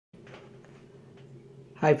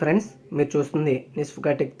Hi friends, మీరు చూస్తుంది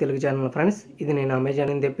నిస్ఫుగా tech Telugu channel. Friends, ఇది నేను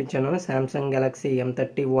అమెజాన్ నుంచి తెప్పించాను, సామ్సంగ్ గెలాక్సీ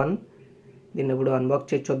M31. దీన్ని ఇప్పుడు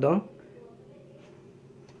అన్బాక్స్ చేసి చూద్దాం.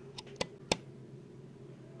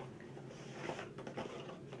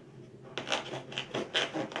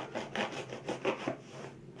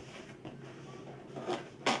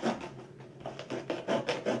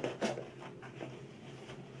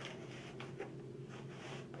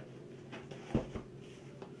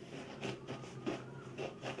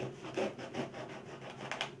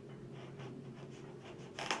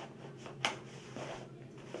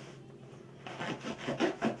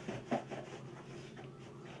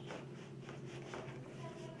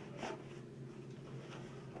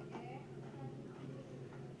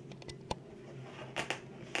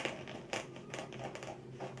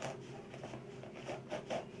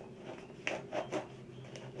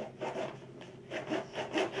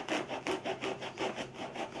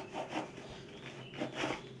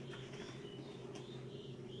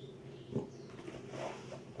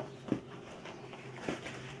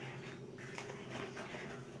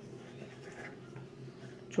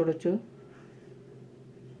 చూడొచ్చు,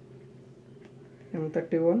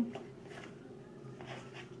 M31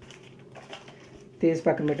 తీసి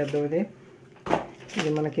పక్కన పెట్టేద్దాం.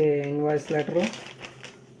 ఇది మనకి ఇన్వాయిస్ లెటరు.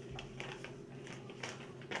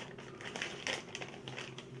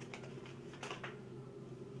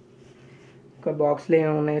 ఒక బాక్స్లో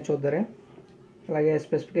ఏమి ఉన్నాయో చూద్దరే, అలాగే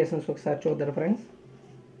స్పెసిఫికేషన్స్ ఒకసారి చూద్దరు ఫ్రెండ్స్.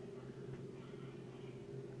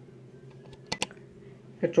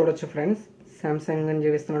 ఇక్కడ చూడొచ్చు ఫ్రెండ్స్, సామ్సంగ్ అని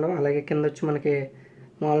చూపిస్తున్నాడు. అలాగే కింద వచ్చి మనకి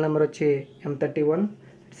మోడల్ నెంబర్ వచ్చి M31.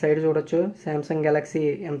 ఇటు సైడ్ చూడొచ్చు సామ్సంగ్ గెలాక్సీ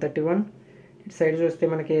M31. ఇటు సైడ్ చూస్తే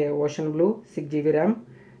మనకి ocean blue 6GB RAM,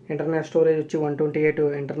 internal storage వచ్చి 128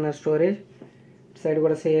 ఇంటర్నల్ స్టోరేజ్. ఇటు సైడ్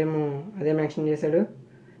కూడా సేమ్ అదే మెన్షన్ చేశాడు,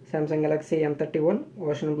 Samsung Galaxy M31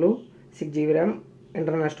 ocean blue 6GB RAM,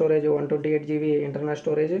 internal storage 128GB internal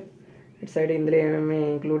storage. ఇటు సైడ్ ఇందులో ఏమేమి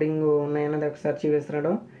ఇంక్లూడింగ్ ఉన్నాయన్నది ఒకసారి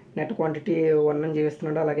చూపిస్తున్నాడు. నెట్ క్వాంటిటీ 1 అని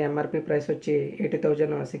చూపిస్తున్నాడు. అలాగే ఎంఆర్పి ప్రైస్ వచ్చి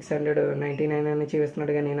 80,699 అని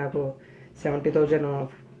చూపిస్తున్నాడు, కానీ నాకు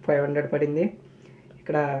 70,500 పడింది.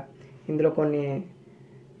 ఇక్కడ ఇందులో కొన్ని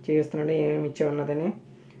చూపిస్తున్నాడు ఏమేమి ఇచ్చేవన్నదని.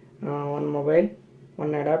 1 మొబైల్,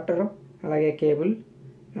 1 అడాప్టర్, అలాగే కేబుల్,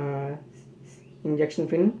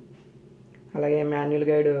 ఇంజెక్షన్ పిన్, అలాగే మాన్యువల్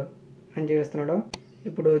గైడ్ అని చూపిస్తున్నాడు.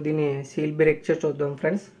 ఇప్పుడు దీన్ని సీల్ బ్రేక్ చేసి చూద్దాం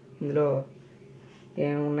ఫ్రెండ్స్, ఇందులో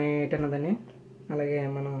ఏమి ఉన్నాయి ఏంటన్నదని. అలాగే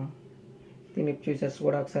మనం దీని ఫీచర్స్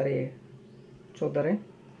కూడా ఒకసారి చూద్దారే.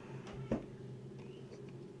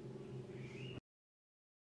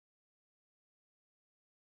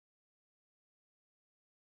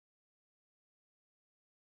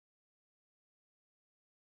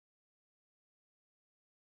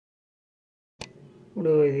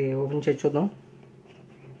 ఇప్పుడు ఇది ఓపెన్ చేసి చూద్దాం.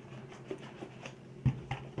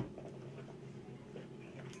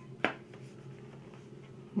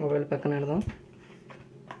 మొబైల్ పక్కన పెడదాం.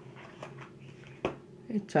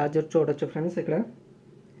 ఛార్జర్ చూడొచ్చు ఫ్రెండ్స్, ఇక్కడ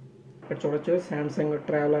చూడొచ్చు సామ్సంగ్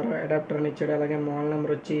ట్రావెలర్ అడాప్టర్ అని ఇచ్చాడు. అలాగే మోడల్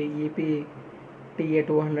నెంబర్ వచ్చి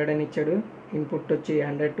EPTA200 అని ఇచ్చాడు. ఇన్పుట్ వచ్చి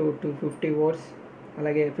 100 to 250 వాట్స్,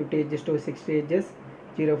 అలాగే 50 Hz to 60 Hz,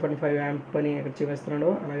 0.5 amp అని ఇక్కడ చూపిస్తున్నాడు.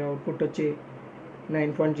 అలాగే అవుట్పుట్ వచ్చి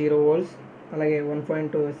 9.0 volts, అలాగే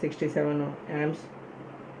 1.67 amps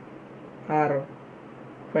ఆర్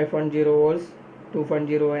 5.0 volts,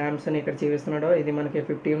 2.0 amps అని ఇక్కడ చూపిస్తున్నాడు. ఇది మనకి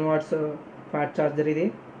 15 watts ఫాస్ట్ ఛార్జర్. ఇది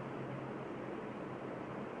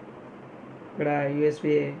ఇక్కడ USB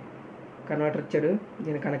కన్వర్టర్ ఇచ్చాడు,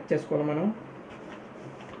 దీన్ని కనెక్ట్ చేసుకోవాలి మనం.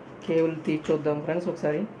 కేబుల్ తీసి చూద్దాం ఫ్రెండ్స్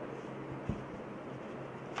ఒకసారి.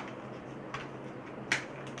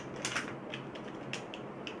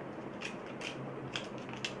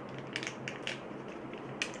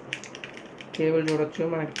 కేబుల్ చూడొచ్చు,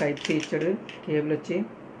 మనకి టైప్ సి ఇచ్చాడు కేబుల్ వచ్చి.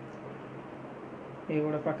 ఇవి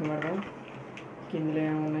కూడా పక్కన పెడదాం. కిందలో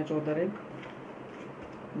ఏమున్నాయో చూద్దారు.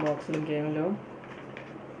 బాక్సులు ఇంకేమీ లేవు,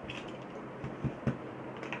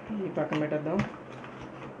 ఈ పక్కన పెట్టేద్దాం.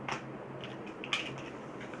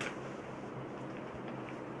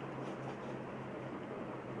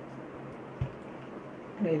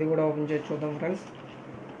 ఇది కూడా ఓపెన్ చేసి చూద్దాం ఫ్రెండ్స్.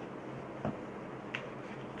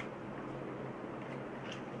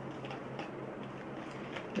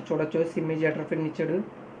 చూడొచ్చు సిమ్ ఎజెక్టర్ పిన్ ఇచ్చాడు,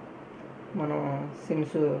 మనం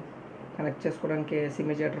సిమ్స్ కనెక్ట్ చేసుకోవడానికి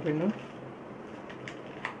సిమ్ ఎజెక్టర్ పిన్.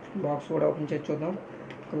 బాక్స్ కూడా ఓపెన్ చేసి చూద్దాం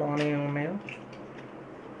లోన ఏమి ఉన్నాయో.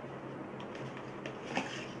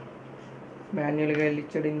 మాన్యువల్గా వెళ్ళి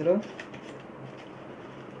ఇచ్చాడు ఇందులో.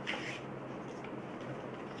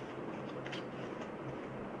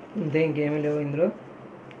 ఇంతే, ఇంకేమీ లేవు ఇందులో.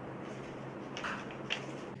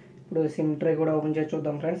 ఇప్పుడు సిమ్ ట్రే కూడా ఓపెన్ చేసి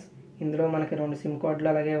చూద్దాం ఫ్రెండ్స్. ఇందులో మనకి 2 సిమ్ కార్డులు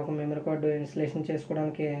అలాగే ఒక మెమరీ కార్డు ఇన్స్టలేషన్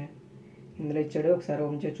చేసుకోవడానికి ఇందులో ఇచ్చాడు. ఒకసారి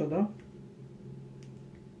ఓపెన్ చేసి చూద్దాం.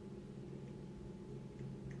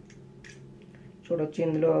 చూడొచ్చు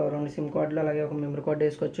ఇందులో 2 సిమ్ కార్డులు అలాగే ఒక మెమరీ కార్డు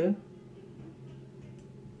వేసుకోవచ్చు.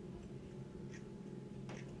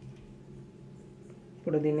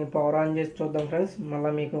 ఇప్పుడు దీన్ని పవర్ ఆన్ చేసి చూద్దాం ఫ్రెండ్స్.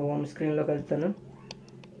 మళ్ళీ మీకు హోమ్ స్క్రీన్లో కలుపుతాను.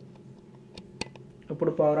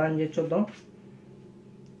 ఇప్పుడు పవర్ ఆన్ చేసి చూద్దాం.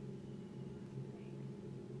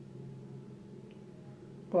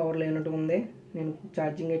 పవర్ లేనట్టు ఉంది. నేను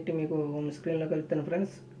ఛార్జింగ్ పెట్టి మీకు హోమ్ స్క్రీన్లో కలుపుతాను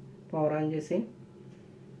ఫ్రెండ్స్. పవర్ ఆన్ చేసి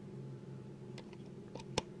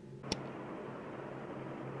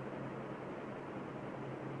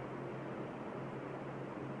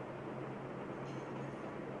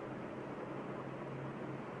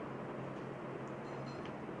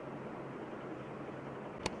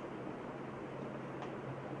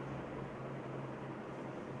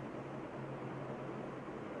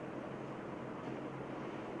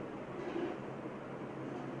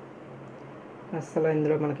అసలు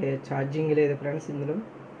ఇందులో మనకి ఛార్జింగ్ లేదు ఫ్రెండ్స్. ఇందులో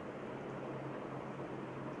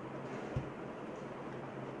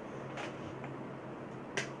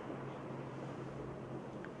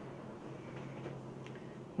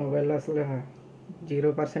మొబైల్లో అసలు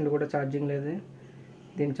 0% కూడా ఛార్జింగ్ లేదు.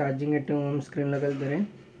 దీని ఛార్జింగ్ ఎట్టి హోమ్ స్క్రీన్లోకి వెళ్తారు.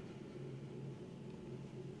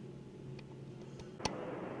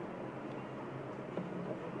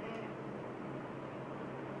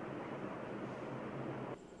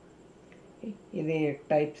 ఇది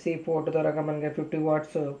టైప్ సి పోర్ట్ ద్వారా మనకి 50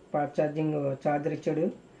 వాట్స్ ఫాస్ట్ ఛార్జింగ్ ఛార్జర్ ఇచ్చాడు.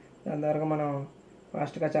 దాని ద్వారా మనం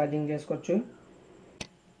ఫాస్ట్గా ఛార్జింగ్ చేసుకోవచ్చు.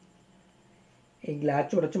 ఈ గ్లాస్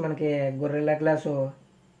చూడొచ్చు, మనకి గొరిల్లా గ్లాస్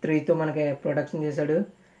 3తో మనకి ప్రొడక్షన్ చేశాడు.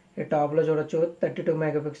 ఈ టాప్లో చూడొచ్చు 32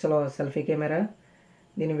 మెగాపిక్సెల్ సెల్ఫీ కెమెరా.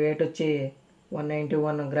 దీని వెయిట్ వచ్చి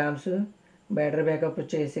 191 గ్రామ్స్. బ్యాటరీ బ్యాకప్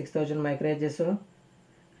వచ్చి 6000 మైక్రోహెడ్జెస్.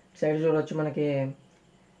 సైడ్ చూడొచ్చు మనకి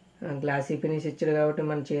గ్లాసీ ఫినిష్ ఇచ్చాడు కాబట్టి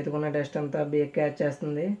మన చేతికున్న డస్ట్ అంతా బేక్ క్యాచ్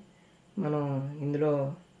చేస్తుంది. మనం ఇందులో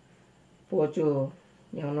పోచు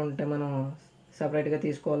ఏమైనా ఉంటే మనం సపరేట్గా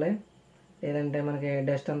తీసుకోవాలి, లేదంటే మనకి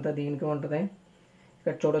డస్ట్ అంతా దీనికి ఉంటుంది.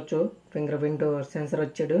 ఇక్కడ చూడొచ్చు ఫింగర్ ప్రింట్ సెన్సర్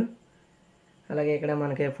వచ్చాడు. అలాగే ఇక్కడ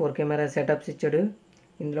మనకి 4 కెమెరా సెటప్స్ ఇచ్చాడు.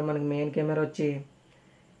 ఇందులో మనకి మెయిన్ కెమెరా వచ్చి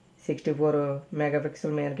 64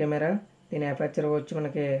 మెగాపిక్సెల్ మెయిన్ కెమెరా. దీని అపర్చర్ వచ్చి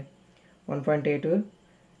మనకి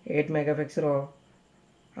 1.8 megapixel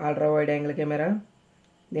ultra wide angle camera.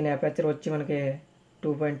 దీని అపర్చర్ వచ్చి మనకి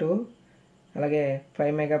 2.2. అలాగే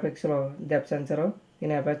 5 మెగాపిక్సెల్ డెప్త్ సెన్సర్.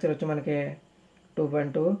 దీని అపర్చర్ వచ్చి మనకి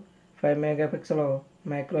 2.2. 5 మెగాపిక్సెల్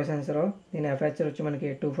మైక్రో సెన్సర్. దీని అపర్చర్ వచ్చి మనకి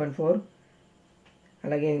 2.4.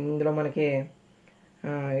 అలాగే ఇందులో మనకి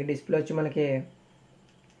ఈ డిస్ప్లే వచ్చి మనకి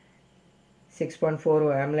 6.4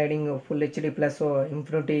 AMOLED full HD plus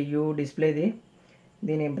infinity you డిస్ప్లేది.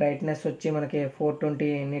 దీని బ్రైట్నెస్ వచ్చి మనకి 420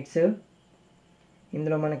 నిట్స్.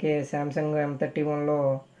 ఇందులో మనకి సామ్సంగ్ M31లో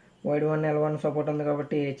Widevine L1 సపోర్ట్ ఉంది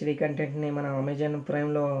కాబట్టి హెచ్డి కంటెంట్ని మనం అమెజాన్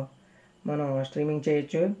ప్రైమ్లో మనం స్ట్రీమింగ్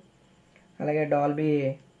చేయొచ్చు. అలాగే డాల్బీ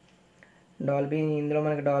ఇందులో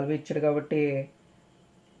మనకి డాల్బీ ఇచ్చాడు కాబట్టి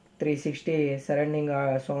 360 సరౌండింగ్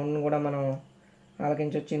సౌండ్ కూడా మనం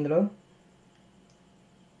ఆలకించవచ్చు. ఇందులో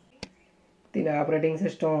దీని operating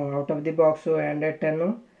system out of the box Android 10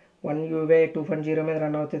 1UI 2.0 మీద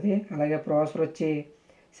రన్ అవుతుంది. అలాగే ప్రాసెసర్ వచ్చి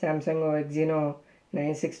Samsung Exynos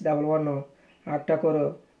 9611 Octa core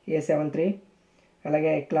A73.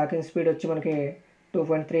 అలాగే క్లాకింగ్ స్పీడ్ వచ్చి మనకి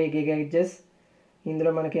 2.3 GHz.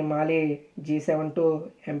 ఇందులో మనకి మాలి G72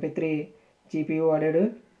 MP3 GPU వాడాడు.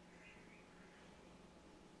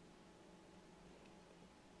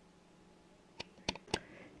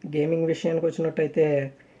 గేమింగ్ విషయానికి వచ్చినట్టయితే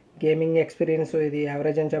గేమింగ్ ఎక్స్పీరియన్స్ ఇది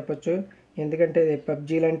యావరేజ్ అని చెప్పొచ్చు. ఎందుకంటే ఇది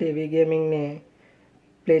పబ్జీ లాంటి హెవీ గేమింగ్ని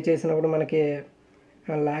ప్లే చేసినప్పుడు మనకి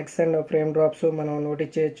లాగ్స్ అండ్ ఫ్రేమ్ డ్రాప్స్ మనం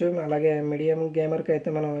నోటీస్ చేయొచ్చు. అలాగే మీడియం గేమర్కి అయితే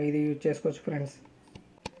మనం ఇది యూజ్ చేసుకోవచ్చు ఫ్రెండ్స్.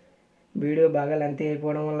 వీడియో బాగా లెంత్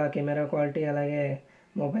అయిపోవడం వల్ల కెమెరా క్వాలిటీ అలాగే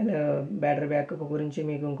మొబైల్ బ్యాటరీ బ్యాకప్ గురించి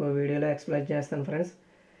మీకు ఇంకో వీడియోలో ఎక్స్ప్లెయిన్ చేస్తాను ఫ్రెండ్స్.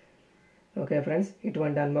 ఓకే ఫ్రెండ్స్,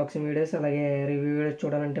 ఇటువంటి అన్బాక్సింగ్ వీడియోస్ అలాగే రివ్యూ వీడియోస్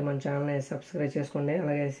చూడాలంటే మన ఛానల్ని సబ్స్క్రైబ్ చేసుకోండి.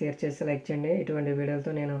 అలాగే షేర్ చేసి లైక్ చేయండి. ఇటువంటి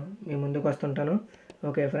వీడియోలతో నేను మీ ముందుకు వస్తుంటాను.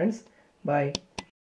 Okay friends, bye.